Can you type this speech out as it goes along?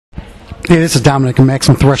Hey, this is Dominic and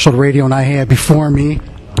Maximum Threshold Radio, and I had before me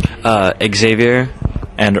Xavier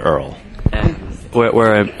and Earl. And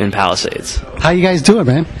we're in Palisades. How you guys doing,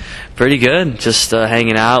 man? Pretty good. Just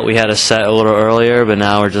hanging out. We had a set a little earlier, but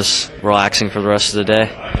now we're just relaxing for the rest of the day.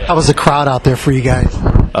 How was the crowd out there for you guys?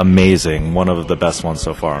 Amazing. One of the best ones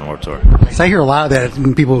so far on Warped Tour. I hear a lot of that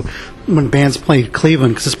when bands play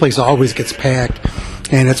Cleveland, because this place always gets packed.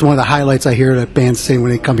 And it's one of the highlights I hear that bands say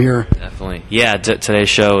when they come here. Definitely. Yeah, today's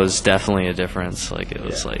show was definitely a difference. Like, it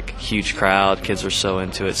was like huge crowd. Kids were so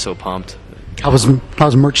into it, so pumped. How's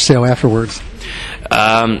merch sale afterwards?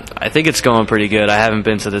 I think it's going pretty good. I haven't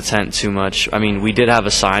been to the tent too much. I mean, we did have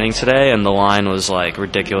a signing today, and the line was like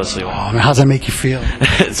ridiculously long. Oh, man, how's that make you feel?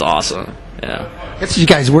 It's awesome. Yeah. That's what you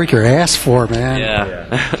guys work your ass for, man.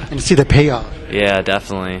 Yeah. And to see the payoff. Yeah,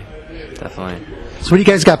 definitely. Definitely. So what do you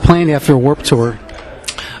guys got planned after a Warped Tour?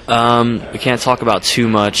 We can't talk about too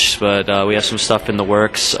much, but we have some stuff in the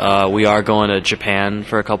works. We are going to Japan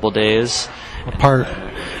for a couple days. What part?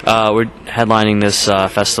 We're headlining this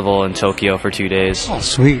festival in Tokyo for 2 days. Oh,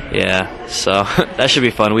 sweet. Yeah, so that should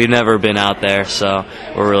be fun. We've never been out there, so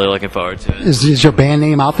we're really looking forward to it. Is your band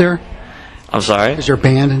name out there? I'm sorry? Is your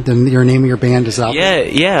band, your name of your band is out there?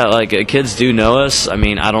 Yeah, like kids do know us. I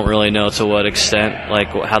mean, I don't really know to what extent, like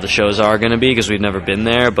how the shows are going to be because we've never been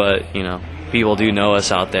there, but, you know, people do know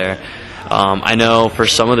us out there. I know for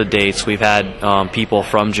some of the dates we've had people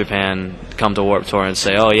from Japan come to Warped Tour and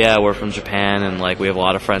say, "Oh yeah, we're from Japan," and like we have a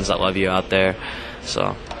lot of friends that love you out there.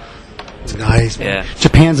 So it's nice. Man. Yeah,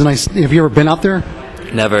 Japan's a nice. Have you ever been out there?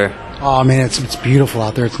 Never. Oh man, it's beautiful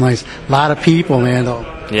out there. It's nice. A lot of people, man. Though.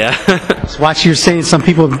 Yeah. Just watch you're saying some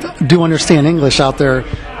people do understand English out there.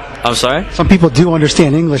 I'm sorry? Some people do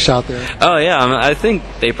understand English out there. Oh, yeah. I think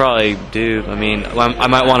they probably do. I mean, I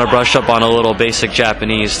might want to brush up on a little basic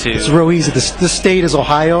Japanese, too. It's real easy. This state is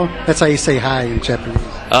Ohio. That's how you say hi in Japanese.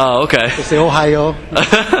 Oh, okay. They say Ohio.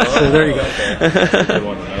 So there you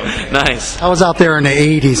go. Nice. I was out there in the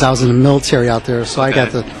 80s. I was in the military out there, so I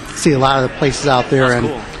got to see a lot of the places out there.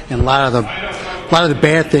 That's and a lot of the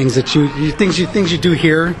bad things that things you do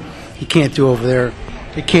here, you can't do over there.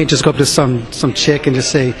 You can't just go up to some chick and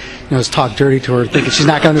just say, just talk dirty to her, thinking she's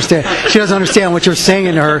not going to understand. She doesn't understand what you're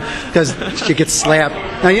saying to her because she gets slapped.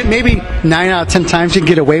 Now, maybe 9 out of 10 times you can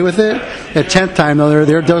get away with it. At 10th time, though,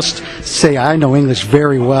 they'll just say, "I know English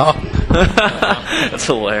very well." That's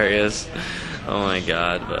hilarious. Oh my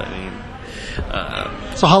God! But I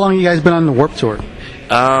mean, so how long have you guys been on the Warped Tour?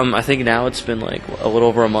 I think now it's been like a little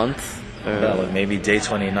over a month. Like maybe day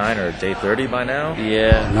 29 or day 30 by now.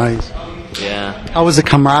 Yeah. Nice. Yeah. How was the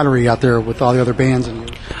camaraderie out there with all the other bands?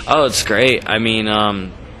 Oh, it's great. I mean,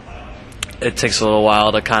 it takes a little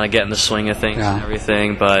while to kind of get in the swing of things and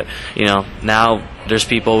everything, but, now there's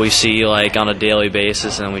people we see, like, on a daily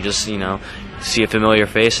basis, and we just, see a familiar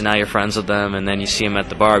face, and now you're friends with them, and then you see them at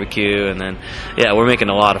the barbecue, and then, we're making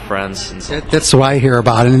a lot of friends. And so. That's what I hear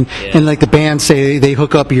about it. And like the bands say, they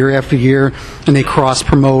hook up year after year, and they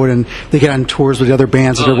cross-promote, and they get on tours with the other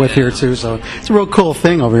bands that they're with here, too. So it's a real cool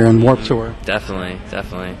thing over here in Warped Tour. Definitely.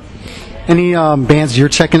 Any bands you're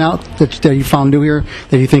checking out that you found new here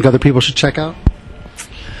that you think other people should check out?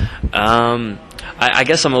 I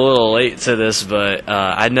guess I'm a little late to this, but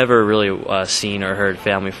I'd never really seen or heard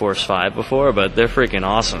Family Force 5 before, but they're freaking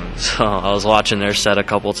awesome. So I was watching their set a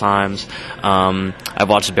couple times. I've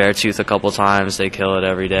watched Beartooth a couple times. They kill it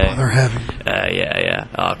every day. Oh, they're heavy.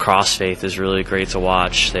 Yeah. Crossfaith is really great to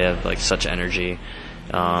watch. They have like such energy.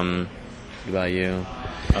 What about you?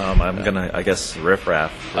 I'm gonna, I guess, Riff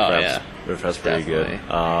Raff. Riff Raff's pretty Definitely.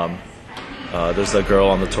 good. There's a girl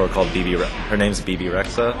on the tour called her name's BB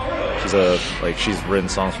Rexa. She's written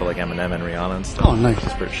songs for like Eminem and Rihanna and stuff. Oh, nice.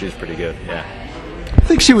 She's pretty good. Yeah. I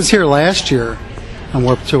think she was here last year on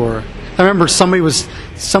Warped Tour. I remember somebody was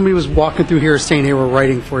walking through here saying they were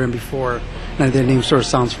writing for him before, and their name sort of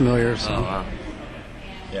sounds familiar. So. Oh, wow.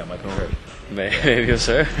 Yeah, Michael Hurt. Maybe it was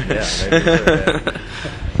her. Yeah, maybe it was her,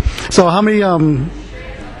 yeah. So how many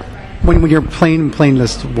when you're playing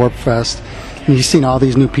this Warp Fest and you've seen all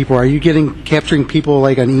these new people, are you capturing people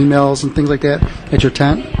like on emails and things like that at your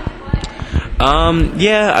tent?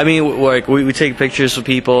 Yeah, I mean, like we take pictures with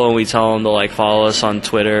people and we tell them to like follow us on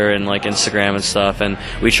Twitter and like Instagram and stuff, and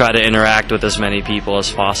we try to interact with as many people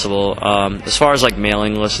as possible. As far as like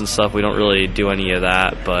mailing lists and stuff, we don't really do any of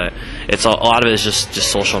that, but it's a lot of it is just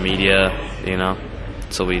social media,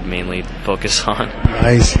 So we mainly focus on.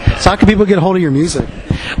 Nice. So how can people get a hold of your music?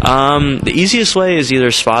 The easiest way is either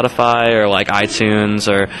Spotify or like iTunes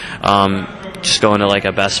or just going to like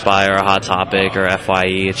a Best Buy or a Hot Topic or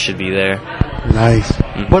FYE. It should be there. Nice.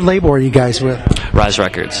 Mm-hmm. What label are you guys with? Rise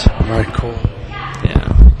Records. All right, cool. Yeah.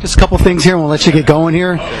 Just a couple things here, and we'll let you get going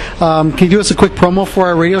here. Can you do us a quick promo for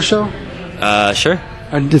our radio show? Sure.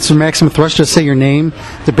 It's a Maximum Threshold. Just say your name,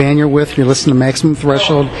 the band you're with, you're listening to Maximum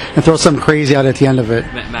Threshold, and throw something crazy out at the end of it.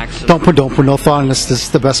 Don't put no thought in this. This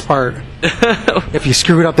is the best part. If you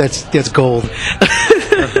screw it up, that's gold.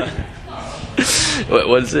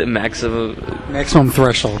 What is it? Maximum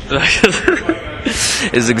Threshold.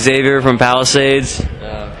 Is Xavier from Palisades.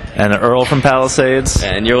 And Earl from Palisades.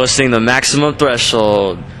 And you're listening to Maximum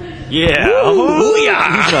Threshold. Yeah. Ooh,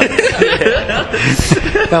 yeah.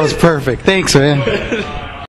 That was perfect. Thanks, man.